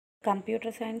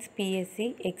Computer science PSC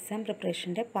exam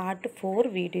പ്രിപ്പറേഷൻ്റെ part 4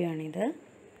 video ആണിത്.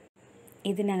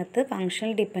 ഇതിനകത്ത്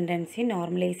functional dependency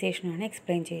നോർമലൈസേഷനാണ്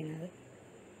explain ചെയ്യുന്നത്.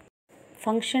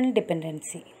 ഫങ്ഷണൽ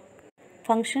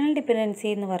ഡിപ്പെൻഡൻസി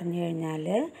എന്ന് പറഞ്ഞു കഴിഞ്ഞാൽ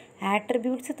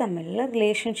ആട്രിബ്യൂട്ട്സ് തമ്മിലുള്ള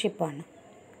റിലേഷൻഷിപ്പാണ്.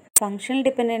 Functional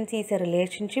dependency is A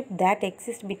relationship that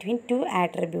exist between two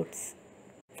attributes.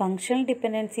 Functional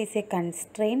dependency is a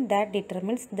constraint that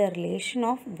determines the relation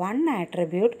of one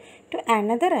attribute to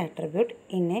another attribute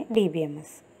in a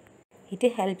DBMS. It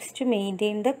helps to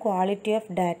maintain the quality of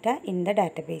data in the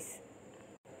database.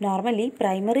 Normally,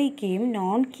 primary keyയും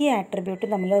non key ആട്രിബ്യൂട്ടും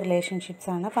തമ്മിലുള്ള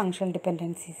relationships ആണ് functional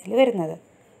ഡിപ്പെൻഡൻസീസിൽ വരുന്നത്.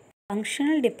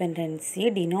 Functional dependency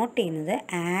denote ചെയ്യുന്നത്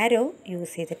ആരോ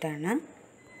use ചെയ്തിട്ടാണ്.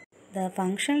 The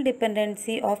functional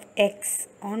dependency of x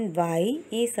on y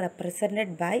is represented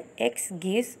by x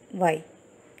gives y.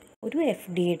 ഒരു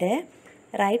FDയുടെ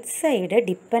right side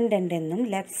dependent എന്നും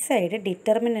left side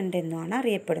determinant എന്നുമാണ്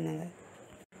അറിയപ്പെടുന്നത്.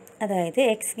 അതായത്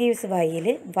x gives yയിൽ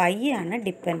y ആണ്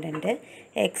ഡിപ്പെൻഡൻ്റ്,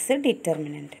 x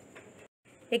ഡിറ്റർമിനൻ്റ്.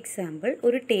 എക്സാമ്പിൾ,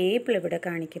 ഒരു ടേബിൾ ഇവിടെ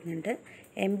കാണിക്കുന്നുണ്ട്.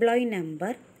 Employee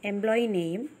number, employee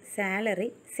name, salary,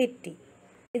 city.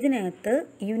 ഇതിനകത്ത്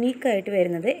യുണീക്കായിട്ട്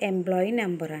വരുന്നത് എംപ്ലോയി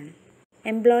നമ്പറാണ്.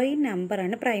 എംപ്ലോയി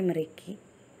നമ്പറാണ് പ്രൈമറി കീ.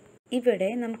 ഇവിടെ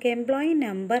നമുക്ക് എംപ്ലോയി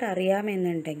നമ്പർ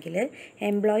അറിയാമെന്നുണ്ടെങ്കിൽ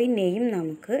എംപ്ലോയി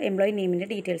നെയിമിൻ്റെ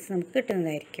ഡീറ്റെയിൽസ് നമുക്ക്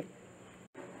കിട്ടുന്നതായിരിക്കും.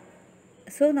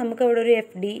 സോ നമുക്കവിടെ ഒരു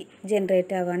FD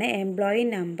ജനറേറ്റ് ആവുകയാണ്. Employee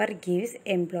number gives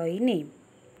employee name.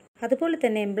 അതുപോലെ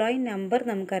തന്നെ എംപ്ലോയി നമ്പർ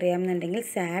നമുക്കറിയാമെന്നുണ്ടെങ്കിൽ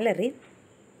സാലറി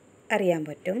അറിയാൻ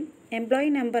പറ്റും. എംപ്ലോയി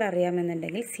നമ്പർ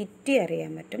അറിയാമെന്നുണ്ടെങ്കിൽ സിറ്റി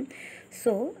അറിയാൻ പറ്റും.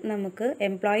 സോ നമുക്ക്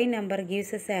എംപ്ലോയി നമ്പർ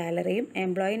ഗീവ്സ് സാലറിയും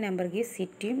എംപ്ലോയി നമ്പർ ഗീവ്സ്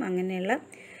സിറ്റിയും അങ്ങനെയുള്ള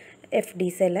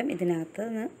FDs എല്ലാം ഇതിനകത്ത്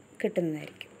നിന്ന്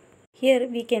കിട്ടുന്നതായിരിക്കും. Here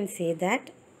we can say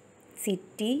that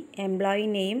city, employee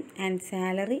name and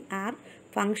salary R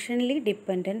functionally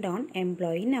dependent on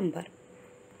employee number.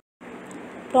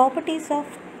 Properties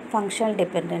of functional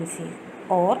dependency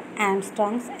or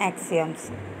Armstrong's axioms.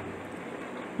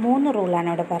 3 റൂളാണ്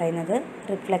ഇവിടെ പറയുന്നത്: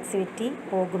 reflexivity,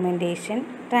 augmentation,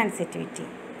 transitivity.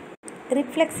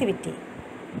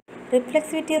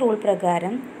 Reflexivity rule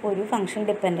പ്രകാരം ഒരു functional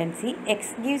dependency x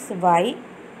gives y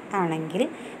ആണെങ്കിൽ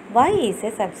y is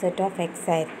A subset of x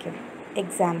ആയിരിക്കും.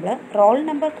 Example, roll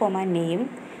number name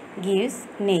gives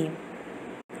name.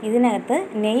 ഇതിനകത്ത്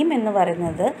name എന്ന്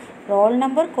പറയുന്നത് roll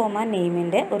number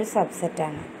നെയിമിൻ്റെ ഒരു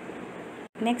സബ്സെറ്റാണ്.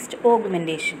 Next,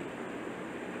 augmentation.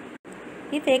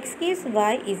 If x gives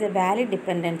y is a valid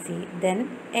dependency, then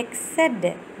xz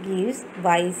gives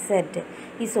yz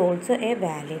is also a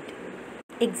valid.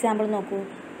 Example നോക്കൂ.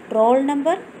 Roll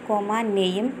number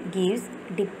name gives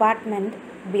department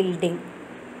building.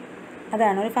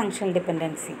 അതാണ് ഒരു functional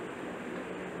dependency.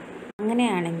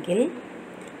 അങ്ങനെയാണെങ്കിൽ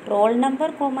roll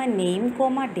number name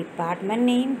department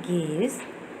name gives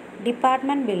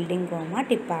department building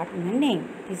department name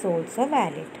is also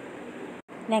valid.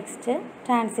 Next,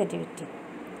 transitivity.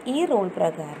 ഈ rule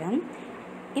പ്രകാരം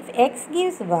if x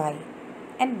gives y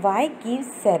and y gives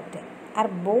z are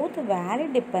both valid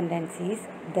dependencies,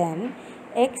 then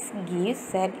x gives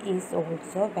z is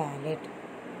also valid.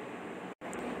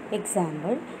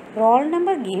 Example, roll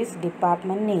number gives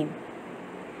department name.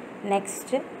 Next,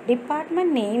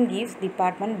 department name gives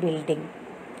department building.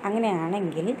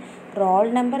 അങ്ങനെയാണെങ്കിൽ roll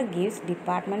number gives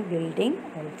department building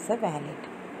also valid.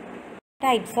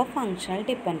 Types of functional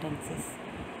dependencies.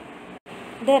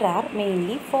 There are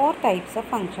mainly 4 types of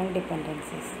functional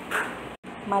dependencies: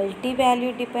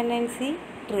 multi-value dependency,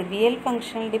 trivial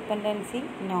functional dependency,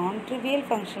 non-trivial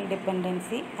functional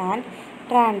dependency, and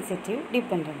transitive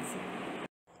dependency.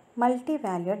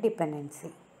 Multi-value dependency.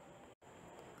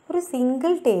 ഒരു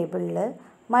single ടേബിളിൽ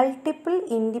multiple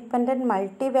independent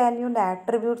multi valued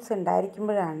attributes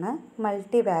ഉണ്ടായിരിക്കുമ്പോഴാണ്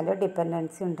multi value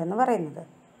dependency ഉണ്ടെന്ന് പറയുന്നത്.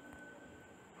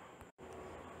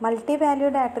 Multi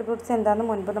valued attributes എന്താണെന്ന്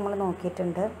മുൻപ് നമ്മൾ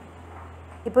നോക്കിയിട്ടുണ്ട്.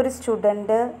 ഇപ്പോൾ ഒരു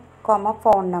സ്റ്റുഡൻറ്റ്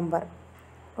ഫോൺ നമ്പർ,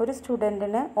 ഒരു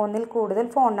സ്റ്റുഡൻറ്റിന് ഒന്നിൽ കൂടുതൽ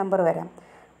ഫോൺ നമ്പർ വരാം.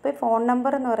 അപ്പോൾ ഈ ഫോൺ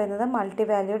നമ്പർ എന്ന് പറയുന്നത് മൾട്ടി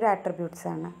വാല്യൂഡ് ആട്രിബ്യൂട്ട്സ്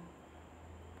ആണ്.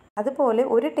 അതുപോലെ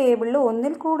ഒരു ടേബിളിൽ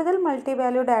ഒന്നിൽ കൂടുതൽ മൾട്ടി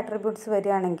വാല്യൂഡ് ആട്രിബ്യൂട്ട്സ്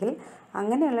വരികയാണെങ്കിൽ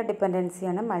അങ്ങനെയുള്ള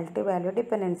ഡിപ്പെൻഡൻസിയാണ് മൾട്ടി വാല്യൂ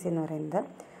ഡിപ്പെൻഡൻസി എന്ന് പറയുന്നത്.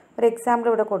 ഒരു എക്സാമ്പിൾ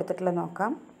ഇവിടെ കൊടുത്തിട്ടുള്ളത്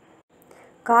നോക്കാം.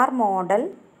 Car model,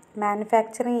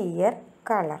 manufacturing year,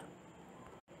 colour.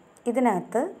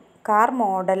 ഇതിനകത്ത് car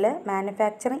model,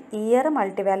 manufacturing year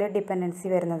multi value dependency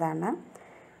വരുന്നതാണ്.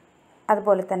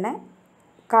 അതുപോലെ തന്നെ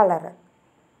കളർ.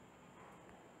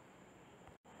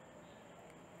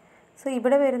 സോ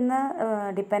ഇവിടെ വരുന്ന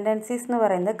ഡിപ്പെൻഡൻസീസ് എന്ന്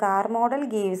പറയുന്നത് car model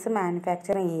gives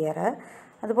manufacturing year,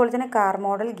 അതുപോലെ തന്നെ കാർ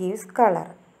മോഡൽ ഗീവ്സ് കളർ.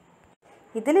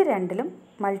 ഇതിൽ രണ്ടിലും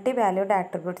മൾട്ടി വാല്യൂഡ്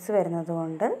ആട്രിബ്യൂട്ട്സ്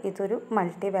വരുന്നതുകൊണ്ട് ഇതൊരു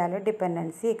മൾട്ടി വാല്യൂഡ്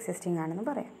ഡിപ്പെൻഡൻസി എക്സിസ്റ്റിംഗ് ആണെന്ന്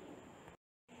പറയാം.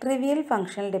 Trivial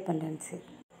functional dependency.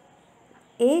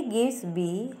 A gives B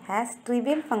has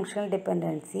trivial functional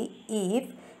dependency if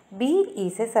B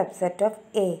is a subset of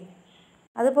A.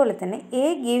 അതുപോലെ തന്നെ A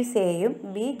gives Aയും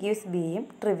B gives Bയും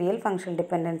trivial functional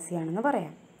dependency ആണെന്ന്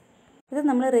പറയാം. ഇത്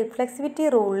നമ്മൾ റിഫ്ലെക്സിവിറ്റി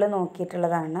റൂളിൽ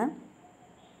നോക്കിയിട്ടുള്ളതാണ്.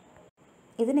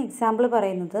 ഇതിന് എക്സാമ്പിൾ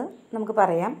പറയുന്നത് നമുക്ക്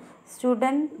പറയാം,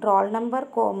 student roll number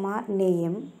comma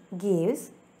name gives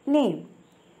name.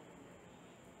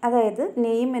 അതായത്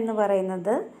നെയിം എന്ന്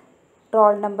പറയുന്നത്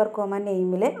റോൾ നമ്പർ കോമ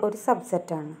നെയിമിലെ ഒരു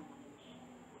സബ്സെറ്റാണ്.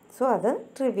 സോ അത്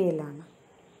ട്രിവിയലാണ്.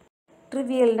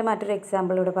 ട്രിവിയലിൻ്റെ മറ്റൊരു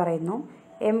എക്സാമ്പിൾ ഇവിടെ പറയുന്നു.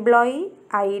 Employee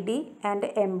I D and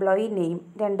employee name,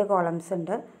 രണ്ട് കോളംസ്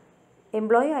ഉണ്ട്.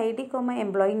 Employee I D comma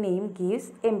employee name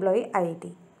gives employee I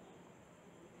D.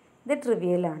 ഇത്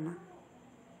ട്രിവിയലാണ്.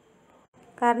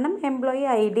 കാരണം എംപ്ലോയി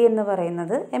ഐ ഡി എന്ന്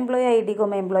പറയുന്നത് employee I D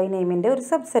comma employee നെയിമിൻ്റെ ഒരു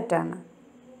സബ്സെറ്റാണ്.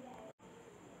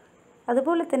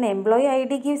 അതുപോലെ തന്നെ employee I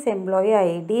D gives employee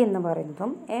I D എന്ന്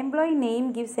പറയുന്നതും employee name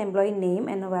gives employee name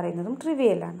എന്ന് പറയുന്നതും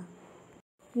ട്രിവിയലാണ്.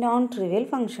 Non trivial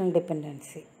functional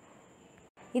dependency.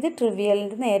 ഇത്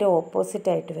ട്രിവിയലിൻ്റെ നേരെ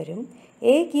ഓപ്പോസിറ്റായിട്ട് വരും.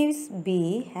 A gives B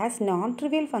has known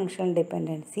trivial functional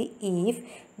dependency if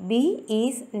B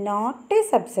is not A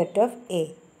subset of A.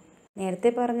 നേരത്തെ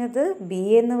പറഞ്ഞത് B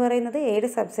എന്ന് പറയുന്നത് എയുടെ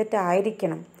സബ്സെറ്റ്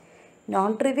ആയിരിക്കണം.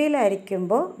 നോൺ ട്രിവിയൽ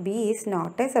ആയിരിക്കുമ്പോൾ B is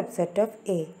not A subset of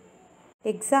A.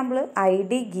 Example I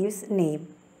D gives name.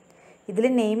 ഇതിൽ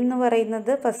name എന്ന് പറയുന്നത്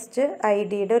ഫസ്റ്റ് ഐ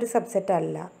ഡിയുടെ ഒരു സബ്സെറ്റ്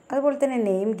അല്ല. അതുപോലെ തന്നെ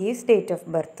name gives date of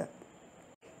birth.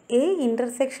 A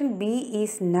intersection B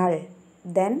is null,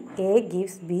 then A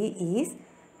gives B is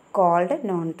called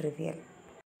non trivial.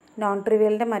 Non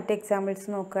ട്രിവിയലിൻ്റെ മറ്റ് examples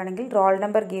നോക്കുകയാണെങ്കിൽ roll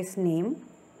number gives name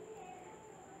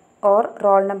or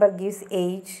roll number gives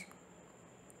age.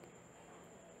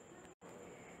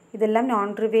 ഇതെല്ലാം non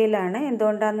ട്രിവിയലാണ്.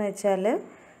 എന്തുകൊണ്ടാണെന്ന് വെച്ചാൽ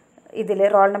ഇതിൽ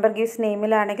roll number gives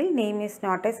നെയിമിലാണെങ്കിൽ name is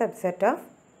not A subset of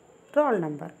roll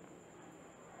number.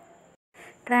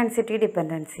 Transitive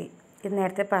dependency. ഇത്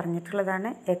നേരത്തെ പറഞ്ഞിട്ടുള്ളതാണ്.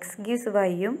 X gives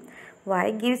വൈയും Y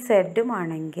gives സെഡും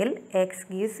ആണെങ്കിൽ എക്സ്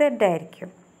ഗീവ്സ് സെഡ്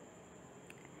ആയിരിക്കും.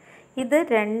 ഇത്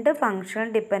രണ്ട് ഫങ്ഷണൽ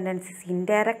ഡിപ്പെൻഡൻസീസ്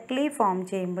ഇൻഡയറക്ട്ലി ഫോം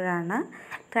ചെയ്യുമ്പോഴാണ്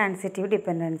ട്രാൻസിറ്റീവ്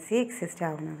ഡിപ്പെൻഡൻസി എക്സിസ്റ്റ്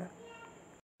ആവുന്നത്.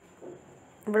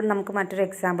 ഇവിടെ നമുക്ക് മറ്റൊരു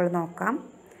എക്സാമ്പിൾ നോക്കാം.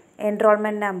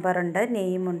 എൻറോൾമെൻറ്റ് നമ്പർ ഉണ്ട്,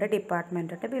 നെയിമുണ്ട്,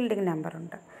 ഡിപ്പാർട്ട്മെൻ്റ് ഉണ്ട്, ബിൽഡിംഗ് നമ്പർ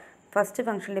ഉണ്ട്. ഫസ്റ്റ്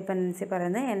ഫങ്ഷണൽ ഡിപ്പെൻഡൻസി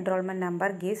പറയുന്നത് എൻറോൾമെൻറ്റ് നമ്പർ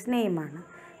ഗീവ്സ് നെയിമാണ്.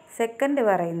 സെക്കൻഡ്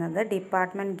പറയുന്നത്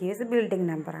ഡിപ്പാർട്ട്മെൻറ്റ് ഗീവ്സ് ബിൽഡിംഗ്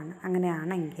നമ്പറാണ്.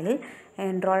 അങ്ങനെയാണെങ്കിൽ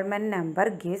enrolment number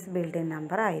gives building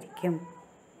number ആയിരിക്കും.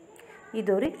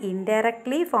 ഇതൊരു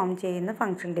ഇൻഡയറക്ട്ലി ഫോം ചെയ്യുന്ന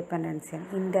functional ഡിപ്പെൻഡൻസിയാണ്,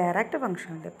 indirect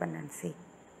functional dependency.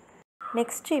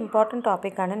 Next important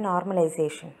ടോപ്പിക്കാണ്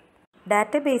നോർമലൈസേഷൻ.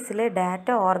 ഡാറ്റാബേസിലെ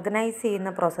ഡാറ്റ ഓർഗനൈസ്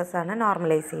ചെയ്യുന്ന പ്രോസസ്സാണ്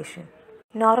നോർമലൈസേഷൻ.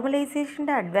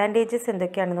 നോർമലൈസേഷൻ്റെ അഡ്വാൻറ്റേജസ്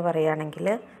എന്തൊക്കെയാണെന്ന് പറയുകയാണെങ്കിൽ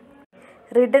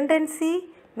റിഡൻഡൻസി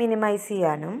മിനിമൈസ്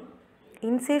ചെയ്യാനും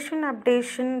ഇൻസേഷൻ,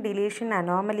 updation, deletion,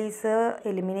 anomalies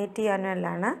eliminate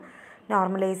ചെയ്യാനുമെല്ലാണ്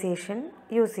normalisation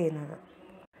use ചെയ്യുന്നത്.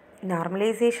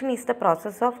 Normalization is the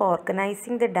process of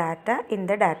organizing the data in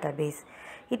the database.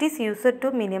 It is used to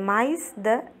minimize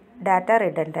the data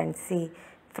redundancy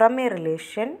from a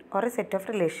relation or a set of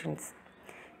relations.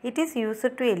 It is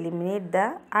used to eliminate the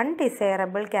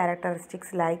undesirable characteristics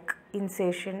like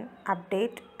insertion,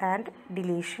 update, and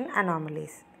deletion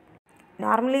anomalies.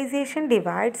 Normalization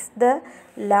divides the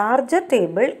larger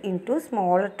table into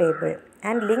smaller table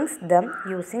and links them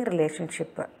using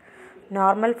relationship.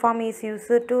 Normal form is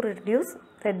used to reduce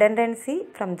redundancy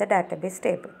from the database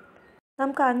table.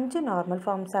 നമുക്ക് 5 normal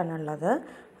forms ആണുള്ളത്.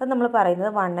 അത് നമ്മൾ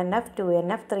പറയുന്നത് 1NF,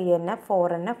 2NF, 3NF,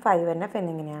 4NF, 5NF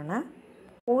എന്നിങ്ങനെയാണ്.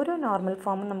 ഓരോ normal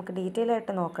ഫോമും നമുക്ക് detail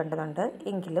ആയിട്ട് നോക്കേണ്ടതുണ്ട്.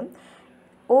 എങ്കിലും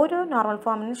ഓരോ നോർമൽ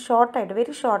ഫോമിന് ഷോർട്ടായിട്ട്,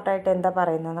 വെരി ഷോർട്ടായിട്ട് എന്താ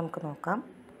പറയുന്നത് നമുക്ക് നോക്കാം.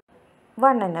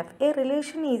 1NF. A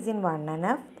relation is in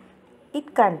 1NF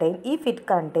if it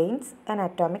contains an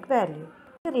atomic value.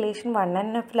 ഈ റിലേഷൻ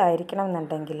 1NFലായിരിക്കണം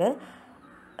എന്നുണ്ടെങ്കിൽ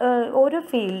ഓരോ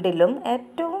ഫീൽഡിലും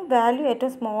ഏറ്റവും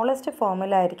സ്മോളസ്റ്റ്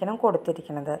ഫോമിലായിരിക്കണം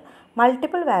കൊടുത്തിരിക്കുന്നത്.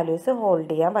 മൾട്ടിപ്പിൾ വാല്യൂസ് ഹോൾഡ്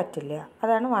ചെയ്യാൻ പറ്റില്ല.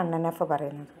 അതാണ് 1NF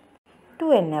പറയുന്നത്.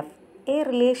 2NF. A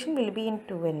relation will be in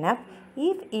 2NF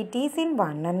if it is in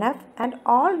 1NF and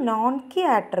all non-key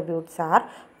attributes are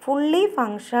fully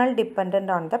functional dependent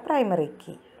on the primary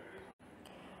key.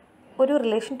 ഒരു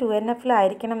റിലേഷൻ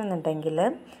 2NFലായിരിക്കണമെന്നുണ്ടെങ്കിൽ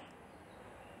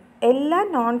എല്ലാ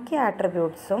non key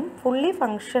ആട്രിബ്യൂട്ട്സും fully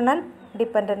functional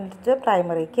dependent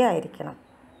primary key ആയിരിക്കണം.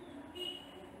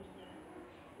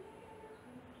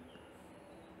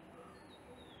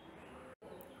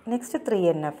 Next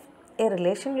 3NF. A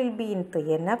relation will be in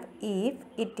 3NF if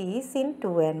it is in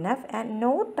 2NF and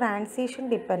no transition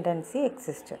dependency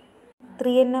exists.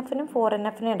 3NFനും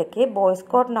 4NFനും ഇടയ്ക്ക് Boyce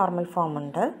Codd normal form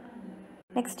ഉണ്ട്.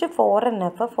 Next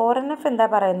 4NF. 4NF എന്താ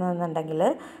പറയുന്നതെന്നുണ്ടെങ്കിൽ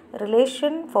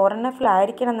relation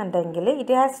 4NFിലായിരിക്കണം എന്നുണ്ടെങ്കിൽ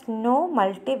it has no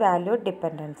multi valued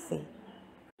dependency.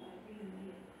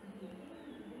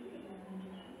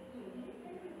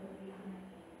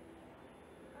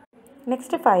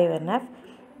 Next 5NF.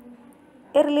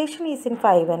 A relation is in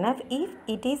 5NF if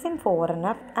it is in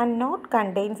 4NF and not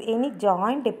contains any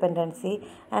joint dependency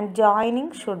and joining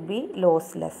should be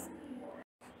lossless.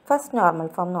 First normal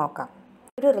form നോക്കാം.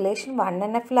 ഒരു relation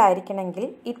 1NFിലായിരിക്കണമെങ്കിൽ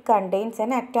it contains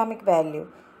an atomic value.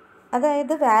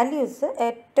 അതായത് values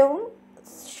ഏറ്റവും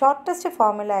shortest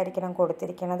ഫോമിലായിരിക്കണം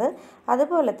കൊടുത്തിരിക്കുന്നത്.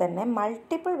 അതുപോലെ തന്നെ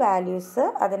multiple values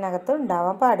അതിനകത്ത്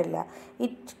ഉണ്ടാവാൻ പാടില്ല.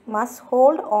 It must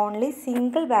hold only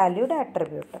single valued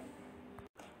attribute.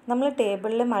 നമ്മൾ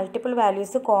ടേബിളിൽ മൾട്ടിപ്പിൾ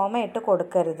വാല്യൂസ് കോമ ഇട്ട്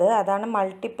കൊടുക്കരുത്. അതാണ്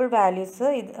മൾട്ടിപ്പിൾ വാല്യൂസ്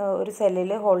ഒരു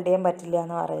സെല്ലിൽ ഹോൾഡ് ചെയ്യാൻ പറ്റില്ല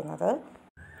എന്ന് പറയുന്നത്.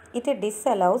 It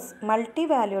ഡിസ്അലൗസ് multi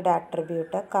valued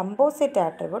attribute, composite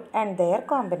attribute and their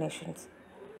combinations.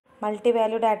 Multi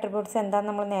valued attributes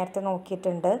എന്താണെന്ന് നമ്മൾ നേരത്തെ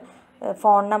നോക്കിയിട്ടുണ്ട്.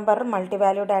 ഫോൺ നമ്പർ മൾട്ടി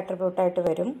വാല്യൂഡ് ആട്രിബ്യൂട്ടായിട്ട്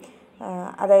വരും.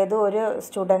 അതായത് ഒരു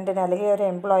സ്റ്റുഡൻറ്റിന് അല്ലെങ്കിൽ ഒരു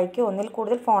എംപ്ലോയിക്ക് ഒന്നിൽ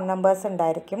കൂടുതൽ ഫോൺ നമ്പേഴ്സ്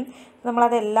ഉണ്ടായിരിക്കും.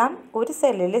 നമ്മളതെല്ലാം ഒരു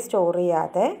സെല്ലിൽ സ്റ്റോർ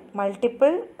ചെയ്യാതെ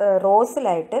മൾട്ടിപ്പിൾ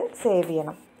റോസിലായിട്ട് സേവ്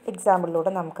ചെയ്യണം.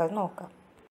 എക്സാമ്പിളിലൂടെ നമുക്കത് നോക്കാം.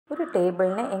 ഒരു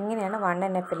ടേബിളിനെ എങ്ങനെയാണ്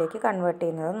 1NFിലേക്ക് കൺവേർട്ട്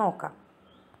ചെയ്യുന്നത് നോക്കാം.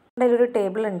 അതിലൊരു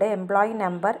ടേബിൾ ഉണ്ട്. Employee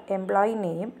number, employee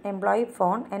name, employee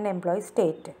phone and employee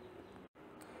state.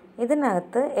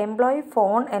 ഇതിനകത്ത് എംപ്ലോയി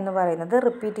ഫോൺ എന്ന് പറയുന്നത്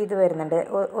റിപ്പീറ്റ് ചെയ്ത് വരുന്നുണ്ട്.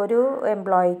 ഒരു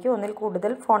എംപ്ലോയിക്ക് ഒന്നിൽ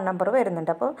കൂടുതൽ ഫോൺ നമ്പർ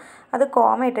വരുന്നുണ്ട്. അപ്പോൾ അത്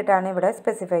കോമ ഇട്ടിട്ടാണ് ഇവിടെ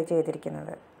സ്പെസിഫൈ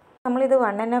ചെയ്തിരിക്കുന്നത്. നമ്മളിത്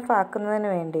 1NF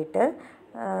ആക്കുന്നതിന് വേണ്ടിയിട്ട്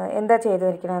എന്താ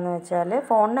ചെയ്തിരിക്കണമെന്ന് വെച്ചാൽ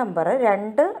ഫോൺ നമ്പർ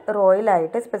 2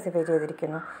 റോയിലായിട്ട് സ്പെസിഫൈ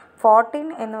ചെയ്തിരിക്കുന്നു. 14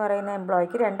 എന്ന് പറയുന്ന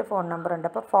എംപ്ലോയിക്ക് 2 ഫോൺ നമ്പർ ഉണ്ട്.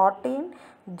 അപ്പോൾ 14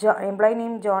 എംപ്ലോയി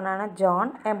നെയിം ജോൺ ആണ്, John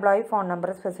employee phone number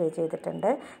specify ചെയ്തിട്ടുണ്ട്.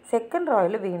 സെക്കൻഡ്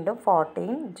റോയിൽ വീണ്ടും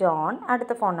 14 ജോൺ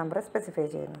അടുത്ത ഫോൺ നമ്പർ സ്പെസിഫൈ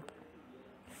ചെയ്യുന്നു.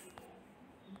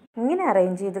 ഇങ്ങനെ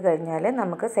അറേഞ്ച് ചെയ്ത് കഴിഞ്ഞാൽ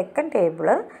നമുക്ക് സെക്കൻഡ് ടേബിൾ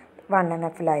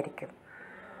 1NFിലായിരിക്കും.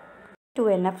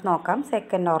 2NF നോക്കാം.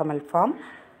 Second normal form.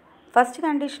 First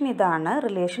condition ഇതാണ്,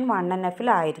 relation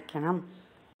 1NFിലായിരിക്കണം.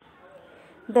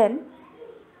 Then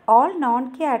all non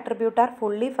key attribute R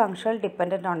fully functional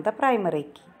dependent on the primary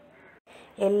key.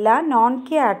 എല്ലാ നോൺ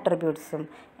കീ ആട്രിബ്യൂട്ട്സും,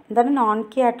 എന്താണ് നോൺ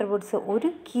കീ ആട്രിബ്യൂട്ട്സ്? ഒരു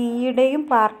കീയുടെയും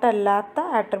പാർട്ടല്ലാത്ത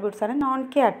ആട്രിബ്യൂട്ട്സാണ് നോൺ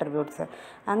കീ ആട്രിബ്യൂട്ട്സ്.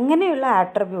 അങ്ങനെയുള്ള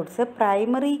attributes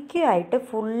primary key ആയിട്ട്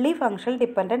fully functional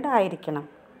dependent ആയിരിക്കണം.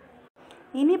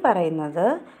 ഇനി പറയുന്നത്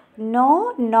no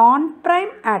non prime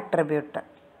attribute.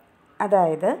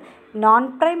 അതായത് non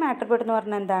prime attribute എന്ന്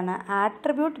പറഞ്ഞാൽ എന്താണ്?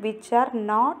 Attribute which are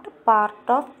not part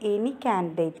of any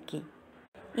candidate key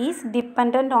is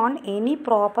dependent on any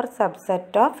proper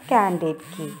subset of candidate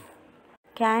key.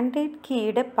 Candidate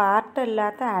കീയുടെ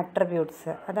പാർട്ടല്ലാത്ത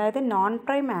attributes, അതായത് നോൺ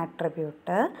പ്രൈം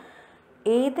ആട്രിബ്യൂട്ട്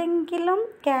ഏതെങ്കിലും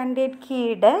കാൻഡിഡേറ്റ്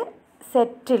കീയുടെ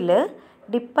സെറ്റിൽ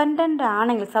dependent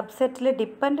ആണെങ്കിൽ, സബ്സെറ്റിൽ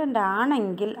dependent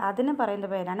ആണെങ്കിൽ അതിന് പറയുന്ന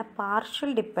പേരാണ്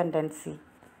partial dependency.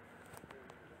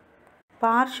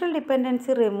 Partial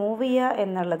dependency remove ചെയ്യുക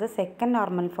എന്നുള്ളത് സെക്കൻഡ്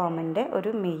നോർമൽ ഫോമിൻ്റെ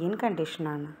ഒരു മെയിൻ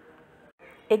കണ്ടീഷനാണ്.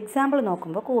 എക്സാമ്പിൾ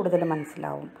നോക്കുമ്പോൾ കൂടുതൽ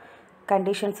മനസ്സിലാവും.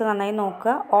 കണ്ടീഷൻസ് നന്നായി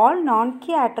നോക്കുക. All non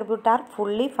key attribute R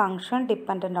fully functional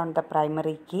dependent on the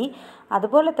primary key.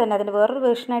 അതുപോലെ തന്നെ അതിന് വേറൊരു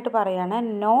വേർഷനായിട്ട് പറയുകയാണ്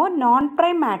no non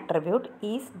prime attribute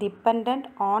is dependent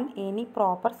on any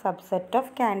proper subset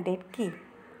of candidate key.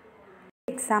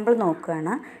 Example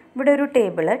നോക്കുകയാണ്. ഇവിടെ ഒരു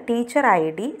table teacher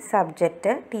ID,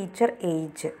 subject, teacher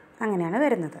age അങ്ങനെയാണ്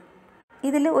വരുന്നത്.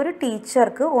 ഇതിൽ ഒരു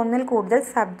ടീച്ചർക്ക് ഒന്നിൽ കൂടുതൽ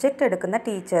സബ്ജക്റ്റ് എടുക്കുന്ന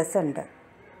ടീച്ചേഴ്സ് ഉണ്ട്.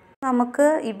 നമുക്ക്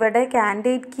ഇവിടെ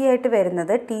കാൻഡിഡേറ്റ് കീ ആയിട്ട്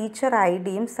വരുന്നത് ടീച്ചർ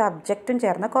IDയും സബ്ജക്റ്റും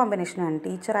ചേർന്ന കോമ്പിനേഷനാണ്.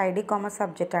 ടീച്ചർ ID,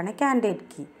 സബ്ജക്റ്റാണ് കാൻഡിഡേറ്റ്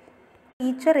കീ.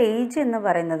 ടീച്ചർ ഏജ് എന്ന്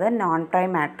പറയുന്നത് നോൺ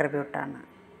പ്രൈം ആട്രിബ്യൂട്ടാണ്.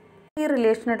 ഈ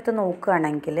റിലേഷൻ എടുത്ത്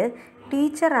നോക്കുകയാണെങ്കിൽ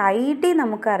ടീച്ചർ ID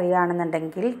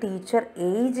നമുക്കറിയുകയാണെന്നുണ്ടെങ്കിൽ ടീച്ചർ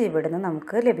ഏജ് ഇവിടുന്ന്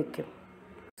നമുക്ക് ലഭിക്കും.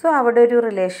 സോ അവിടെ ഒരു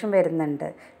റിലേഷൻ വരുന്നുണ്ട്.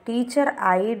 ടീച്ചർ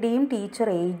IDയും ടീച്ചർ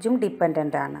ഏജും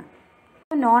ഡിപ്പെൻഡൻ്റ് ആണ്.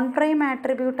 നോൺ പ്രൈം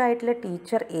ആട്രിബ്യൂട്ട് ആയിട്ടുള്ള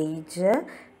teacher age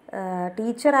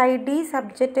teacher ID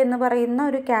subject എന്ന് പറയുന്ന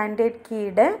ഒരു കാൻഡിഡേറ്റ്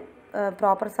കീയുടെ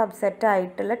പ്രോപ്പർ സബ്സെറ്റ്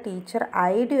ആയിട്ടുള്ള ടീച്ചർ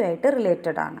IDയുമായിട്ട്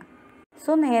റിലേറ്റഡ് ആണ്.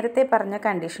 സോ നേരത്തെ പറഞ്ഞ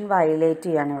കണ്ടീഷൻ വയലേറ്റ്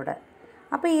ചെയ്യാണ് ഇവിടെ.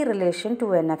 അപ്പോൾ ഈ റിലേഷൻ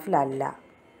 2NFിലല്ല.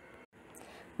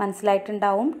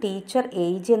 മനസ്സിലായിട്ടുണ്ടാവും. ടീച്ചർ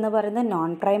ഏജ് എന്ന് പറയുന്നത് നോൺ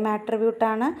പ്രൈം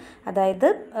ആട്രിബ്യൂട്ടാണ്. അതായത്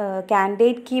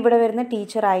കാൻഡിഡേറ്റ് കീ ഇവിടെ വരുന്ന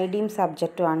ടീച്ചർ IDയും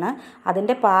സബ്ജക്റ്റുമാണ്.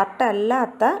 അതിൻ്റെ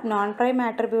പാർട്ടല്ലാത്ത non prime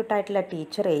ആട്രിബ്യൂട്ടായിട്ടുള്ള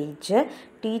teacher age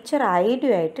teacher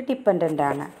IDയുമായിട്ട് dependent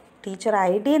ആണ്. ടീച്ചർ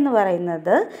ID എന്ന്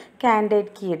പറയുന്നത്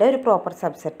കാൻഡിഡേറ്റ് കീയുടെ ഒരു പ്രോപ്പർ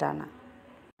സബ്സെറ്റാണ്.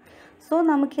 സോ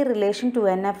നമുക്ക് ഈ റിലേഷൻ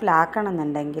 2NFിലാക്കണം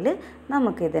എന്നുണ്ടെങ്കിൽ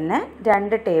നമുക്കിതിനെ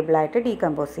 2 ടേബിളായിട്ട്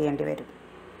ഡീകമ്പോസ് ചെയ്യേണ്ടി വരും.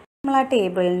 നമ്മൾ ആ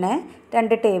ടേബിളിനെ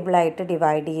 2 ടേബിളായിട്ട്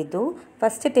ഡിവൈഡ് ചെയ്തു.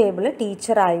 First table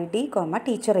teacher ID,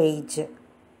 teacher age.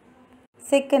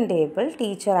 Second table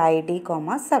teacher ID,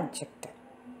 subject.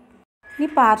 ഇനി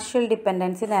പാർഷ്യൽ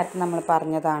ഡിപ്പെൻഡൻസി നേരത്തെ നമ്മൾ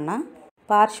പറഞ്ഞതാണ്.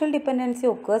 Partial dependency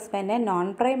occurs when a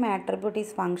non-prime attribute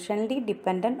is functionally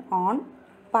dependent on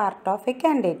part of a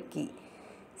candidate key.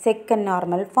 Second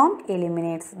normal form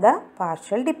eliminates the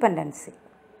partial dependency.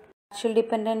 Partial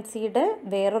ഡിപ്പെൻഡൻസിയുടെ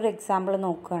വേറൊരു example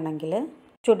നോക്കുകയാണെങ്കിൽ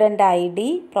student ID,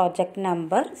 project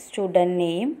number, student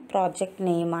name, project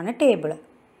നെയിമാണ് table.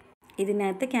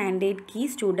 ഇതിനകത്ത് candidate key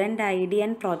student ID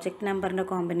and project നമ്പറിൻ്റെ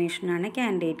കോമ്പിനേഷനാണ്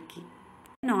candidate key.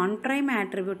 Non prime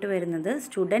attribute വരുന്നത്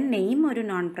student name ഒരു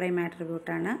non prime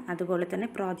ആട്രിബ്യൂട്ടാണ്, അതുപോലെ തന്നെ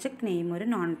project name ഒരു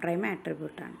നോൺ പ്രൈം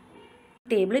ആട്രിബ്യൂട്ടാണ്.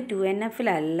 ടേബിൾ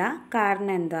 2NF-ലല്ല.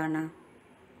 കാരണം എന്താണ്?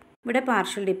 ഇവിടെ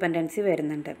പാർഷ്യൽ ഡിപ്പെൻഡൻസി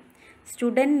വരുന്നുണ്ട്.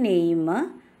 സ്റ്റുഡൻറ്റ് നെയിം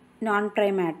നോൺ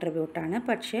പ്രൈം ആട്രിബ്യൂട്ടാണ്,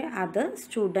 പക്ഷേ അത്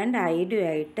സ്റ്റുഡൻറ്റ് ID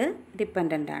ആയിട്ട്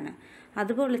ഡിപ്പെൻഡൻ്റ് ആണ്.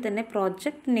 അതുപോലെ തന്നെ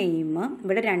പ്രോജക്റ്റ് നെയിം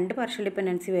ഇവിടെ 2 പാർഷ്യൽ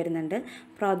ഡിപ്പെൻഡൻസി വരുന്നുണ്ട്.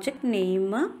 പ്രോജക്റ്റ് നെയിം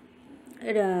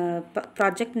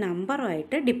പ്രോജക്റ്റ്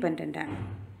നമ്പറുമായിട്ട് ഡിപ്പെൻഡൻ്റ് ആണ്.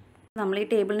 നമ്മൾ ഈ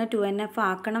ടേബിളിനെ 2NF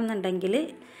ആക്കണം എന്നുണ്ടെങ്കിൽ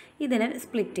ഇതിനെ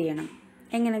സ്പ്ലിറ്റ് ചെയ്യണം.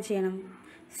 എങ്ങനെ ചെയ്യണം?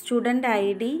 Student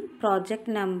ID,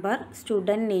 project number,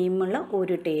 student നെയിമുള്ള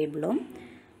ഒരു ടേബിളും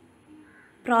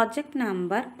പ്രോജക്റ്റ്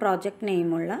നമ്പർ, പ്രോജക്റ്റ്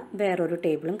നെയിമുള്ള വേറൊരു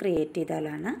ടേബിളും ക്രിയേറ്റ്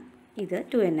ചെയ്താലാണ് ഇത്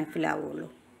 2NF-ലാവുള്ളൂ.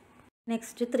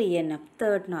 Next 3NF,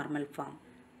 third normal form.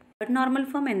 Third normal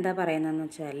form എന്താ പറയുന്നതെന്ന്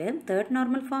വെച്ചാൽ തേർഡ്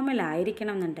നോർമൽ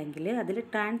ഫോമിലായിരിക്കണം എന്നുണ്ടെങ്കിൽ അതിൽ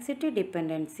ട്രാൻസിറ്റീവ്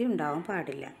ഡിപ്പെൻഡൻസി ഉണ്ടാവാൻ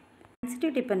പാടില്ല.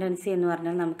 ട്രാൻസിറ്റീവ് ഡിപ്പെൻഡൻസി എന്ന്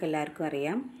പറഞ്ഞാൽ നമുക്ക് എല്ലാവർക്കും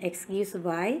അറിയാം, X gives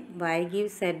Y, Y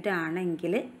gives Z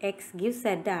ആണെങ്കിൽ X gives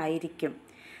Z ആയിരിക്കും.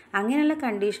 അങ്ങനെയുള്ള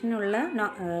കണ്ടീഷനുള്ള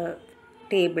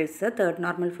ടേബിൾസ് തേർഡ്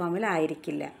നോർമൽ ഫോമിൽ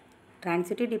ആയിരിക്കില്ല.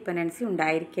 Transitive dependency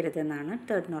ഉണ്ടായിരിക്കരുതെന്നാണ്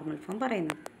third normal form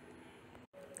പറയുന്നത്.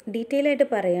 ഡീറ്റെയിൽ ആയിട്ട്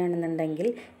പറയുകയാണെന്നുണ്ടെങ്കിൽ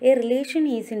A relation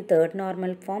is in third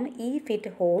normal form if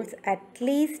it holds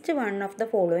at least one of the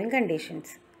following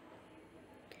conditions.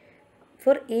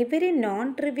 For every non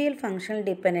trivial functional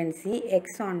dependency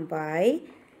X on Y,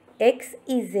 X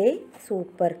is a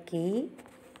super key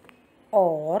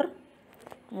or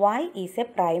Y is a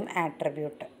prime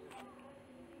attribute.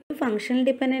 ഒരു functional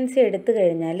dependency എടുത്തു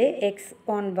കഴിഞ്ഞാൽ X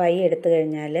on Y എടുത്തു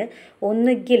കഴിഞ്ഞാൽ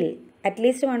ഒന്നുകിൽ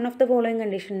at least one of the following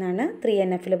condition എന്നാണ്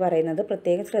 3NF-ൽ പറയുന്നത്.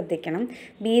 പ്രത്യേകം ശ്രദ്ധിക്കണം.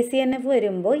 BCNF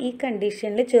വരുമ്പോൾ ഈ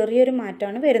കണ്ടീഷനിൽ ചെറിയൊരു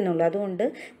മാറ്റമാണ് വരുന്നുള്ളൂ. അതുകൊണ്ട്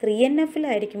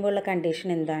 3NF-ലായിരിക്കുമ്പോൾ ഉള്ള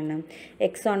കണ്ടീഷൻ എന്താണ്?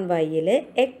 X on Y-ൽ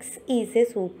X is A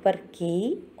super key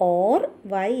or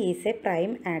Y is A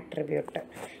prime attribute.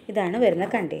 ഇതാണ് വരുന്ന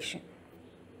കണ്ടീഷൻ.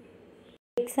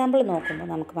 എക്സാമ്പിൾ നോക്കുമ്പോൾ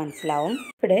നമുക്ക് മനസ്സിലാവും.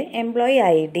 ഇവിടെ employee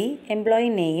ID, employee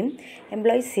name,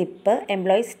 employee zip,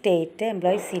 employee state,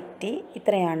 employee city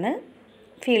ഇത്രയാണ്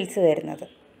ഫീൽഡ്സ് വരുന്നത്.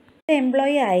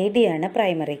 എംപ്ലോയി ID ആണ്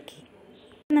പ്രൈമറി കീ.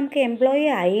 നമുക്ക് എംപ്ലോയി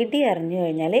ID അറിഞ്ഞു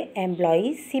കഴിഞ്ഞാൽ എംപ്ലോയി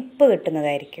സിപ്പ്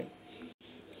കിട്ടുന്നതായിരിക്കും.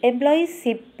 എംപ്ലോയി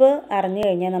സിപ്പ് അറിഞ്ഞു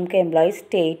കഴിഞ്ഞാൽ നമുക്ക് എംപ്ലോയി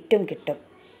സ്റ്റേറ്റും കിട്ടും.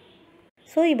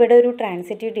 സോ ഇവിടെ ഒരു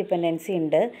ട്രാൻസിറ്റീവ് ഡിപ്പെൻഡൻസി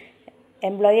ഉണ്ട്.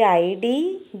 Employee ID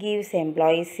gives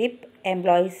employee zip,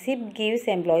 employee zip gives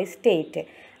employee state.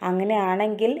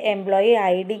 അങ്ങനെയാണെങ്കിൽ employee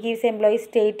ID gives employee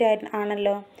state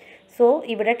ആണല്ലോ. സോ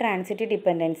ഇവിടെ ട്രാൻസിറ്റീവ്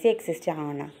ഡിപ്പെൻഡൻസി എക്സിസ്റ്റ്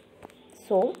ആണ്.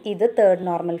 സോ ഇത് തേർഡ്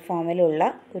നോർമൽ ഫോമിലുള്ള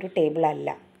ഒരു ടേബിൾ അല്ല.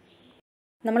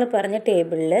 നമ്മൾ പറഞ്ഞ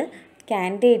ടേബിളിൽ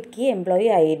കാൻഡിഡേറ്റ് കീ എംപ്ലോയി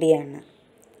ID ആണ്.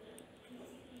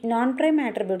 നോൺ പ്രൈം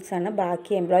ആട്രിബ്യൂട്ട്സ് ആണ്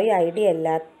ബാക്കി. എംപ്ലോയി ID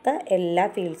അല്ലാത്ത എല്ലാ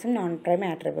ഫീൽഡ്സും non prime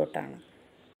ആട്രിബ്യൂട്ടാണ്.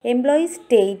 Employee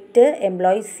state,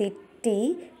 employee city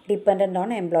dependent on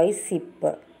employee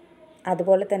zip.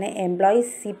 അതുപോലെ തന്നെ എംപ്ലോയി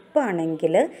സിപ്പ്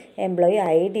ആണെങ്കിൽ എംപ്ലോയി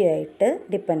ID ആയിട്ട്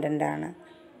ഡിപ്പെൻഡൻ്റ് ആണ്.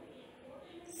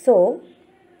 So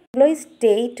employee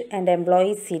state and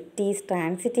employee city is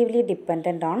transitively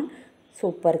dependent on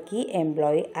super key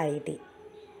employee ID.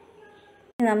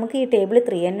 നമുക്ക് ഈ table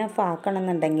 3NF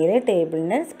ആക്കണമെന്നുണ്ടെങ്കിൽ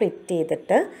ടേബിളിനെ split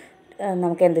ചെയ്തിട്ട്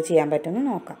നമുക്ക് എന്ത് ചെയ്യാൻ പറ്റുമെന്ന്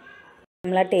നോക്കാം.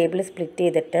 നമ്മൾ ആ ടേബിൾ സ്പ്ലിറ്റ്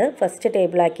ചെയ്തിട്ട് first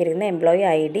ടേബിളാക്കിയിരിക്കുന്ന employee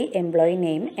ID, employee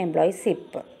name, employee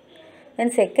zip.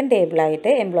 Then second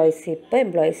ടേബിളായിട്ട് employee zip,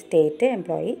 employee state,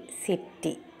 employee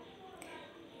city.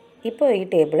 ഇപ്പോൾ ഈ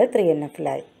table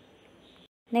 3NF-ലായി.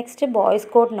 Next Boyce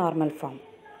Codd normal form.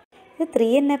 ഇത്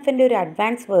 3NF-ൻ്റെ ഒരു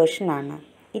advance വേർഷനാണ്.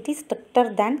 It is stricter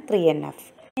than 3NF.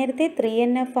 നേരത്തെ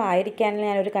 3NF ആയിരിക്കാൻ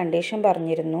ഞാനൊരു കണ്ടീഷൻ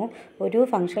പറഞ്ഞിരുന്നു. ഒരു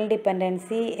functional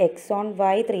dependency X on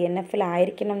Y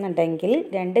 3NF-ലായിരിക്കണം എന്നുണ്ടെങ്കിൽ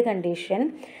 2 കണ്ടീഷൻ.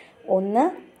 ഒന്ന്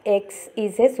X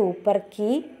is A super key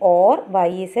or Y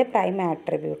is A prime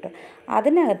attribute.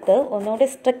 അതിനകത്ത് ഒന്നുകൂടി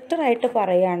സ്ട്രിക്റ്ററായിട്ട്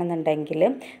പറയുകയാണെന്നുണ്ടെങ്കിൽ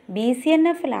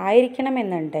BCNF-ലായിരിക്കണം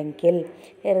എന്നുണ്ടെങ്കിൽ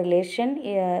relation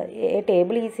A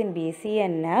table is in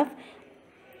BCNF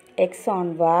X on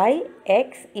Y, X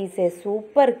is A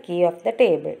super key of the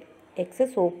table. X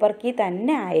super key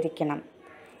തന്നെ ആയിരിക്കണം.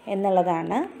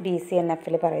 എന്നുള്ളതാണ്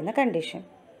BCNFൽ പറയുന്ന condition.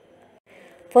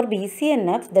 For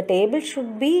BCNF, the table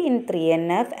should be in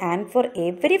 3NF and for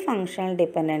every functional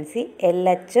dependency,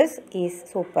 LHS is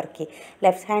super key.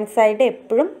 Left hand side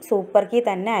എപ്പോഴും super key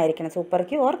തന്നെ ആയിരിക്കണം, super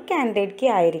key or candidate key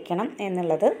ആയിരിക്കണം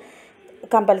എന്നുള്ളത്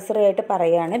compulsory ആയിട്ട്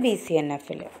പറയുകയാണ്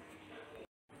BCNFൽ.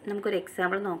 നമുക്കൊരു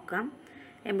എക്സാമ്പിൾ നോക്കാം.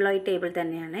 എംപ്ലോയി ടേബിൾ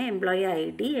തന്നെയാണ്. Employee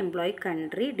ID, employee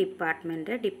country,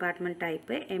 department, department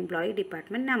type, employee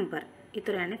department number,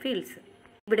 ഇത്രയാണ് ഫീൽഡ്സ്.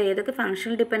 ഇവിടെ ഏതൊക്കെ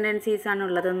ഫങ്ഷണൽ ഡിപ്പെൻഡൻസീസ്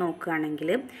ആണുള്ളതെന്ന് നോക്കുകയാണെങ്കിൽ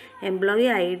employee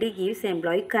ID gives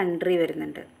employee country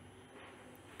വരുന്നുണ്ട്.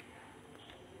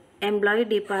 Employee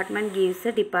department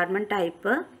gives department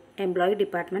type, employee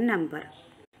department number.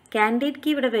 Candidate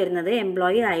key ഇവിടെ വരുന്നത്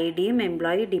employee IDയും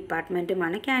employee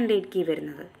ഡിപ്പാർട്ട്മെൻറ്റുമാണ് candidate key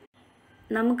വരുന്നത്.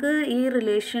 നമുക്ക് ഈ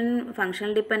റിലേഷൻ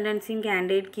ഫങ്ഷണൽ ഡിപ്പെൻഡൻസിയും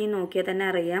കാൻഡിഡേറ്റ് കീ നോക്കിയാൽ തന്നെ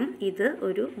അറിയാം ഇത്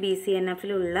ഒരു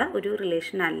BCNFലുള്ള ഒരു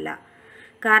റിലേഷൻ അല്ല.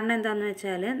 കാരണം എന്താണെന്ന്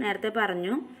വെച്ചാൽ നേരത്തെ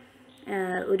പറഞ്ഞു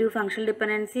ഒരു functional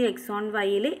dependency X on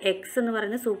Yയിൽ X എന്ന്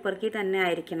പറയുന്ന സൂപ്പർ കീ തന്നെ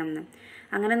ആയിരിക്കണം എന്ന്.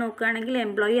 അങ്ങനെ നോക്കുകയാണെങ്കിൽ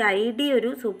എംപ്ലോയി ID ഒരു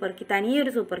സൂപ്പർ കീ,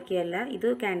 തനിയൊരു സൂപ്പർ കീ അല്ല, ഇത്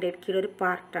കാൻഡിഡേറ്റ് കീയുടെ ഒരു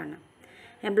പാർട്ടാണ്.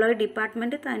 എംപ്ലോയി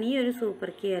ഡിപ്പാർട്ട്മെൻറ്റ് തനിയൊരു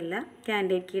സൂപ്പർ കീ അല്ല,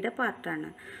 കാൻഡിഡേറ്റ് കീയുടെ പാർട്ടാണ്.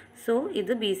 സോ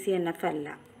ഇത് BCNF അല്ല.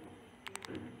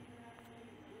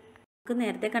 നമുക്ക്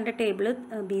നേരത്തെ കണ്ട ടേബിൾ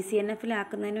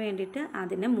BCNFലാക്കുന്നതിന് വേണ്ടിയിട്ട്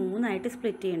അതിനെ 3ആയിട്ട്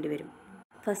സ്പ്ലിറ്റ് ചെയ്യേണ്ടി വരും.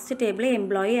 First table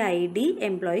employee ID,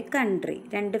 employee country,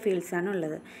 2 ഫീൽഡ്സാണ്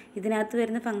ഉള്ളത്. ഇതിനകത്ത്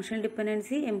വരുന്ന functional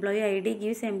dependency employee ID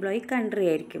gives employee country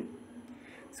ആയിരിക്കും.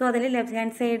 സോ അതിൽ left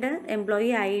hand side employee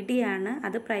ID ആണ്,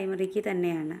 അത് പ്രൈമറി കീ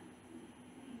തന്നെയാണ്.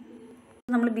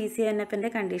 നമ്മൾ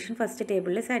BCNFൻ്റെ കണ്ടീഷൻ ഫസ്റ്റ്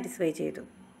ടേബിളിൽ സാറ്റിസ്ഫൈ ചെയ്തു.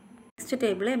 Next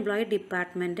table employee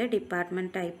department,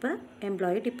 department type,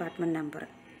 employee department number.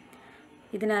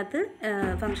 ഇതിനകത്ത്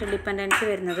ഫങ്ഷണൽ ഡിപ്പെൻഡൻസി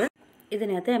വരുന്നത്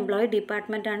ഇതിനകത്ത് എംപ്ലോയി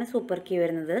ഡിപ്പാർട്ട്മെൻറ്റാണ് സൂപ്പർ കീ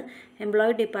വരുന്നത്.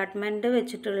 എംപ്ലോയി ഡിപ്പാർട്ട്മെൻറ്റ്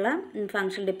വെച്ചിട്ടുള്ള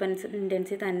ഫങ്ഷണൽ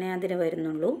ഡിപ്പെൻഡൻസി തന്നെ അതിന്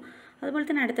വരുന്നുള്ളൂ. അതുപോലെ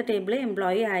തന്നെ അടുത്ത table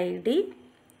employee ID,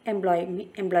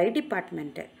 employee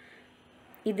department,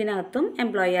 ഇതിനകത്തും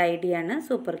എംപ്ലോയി ID ആണ്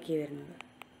സൂപ്പർ കീ വരുന്നത്.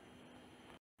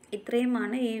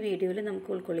 ഇത്രയുമാണ് ഈ വീഡിയോയിൽ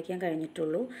നമുക്ക് ഉൾക്കൊള്ളിക്കാൻ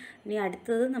കഴിഞ്ഞിട്ടുള്ളൂ. ഇനി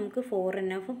അടുത്തത് നമുക്ക്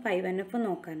 4NFും 5NFും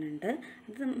നോക്കാനുണ്ട്.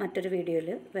 അത് മറ്റൊരു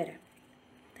വീഡിയോയിൽ വരാം.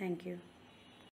 Thank you.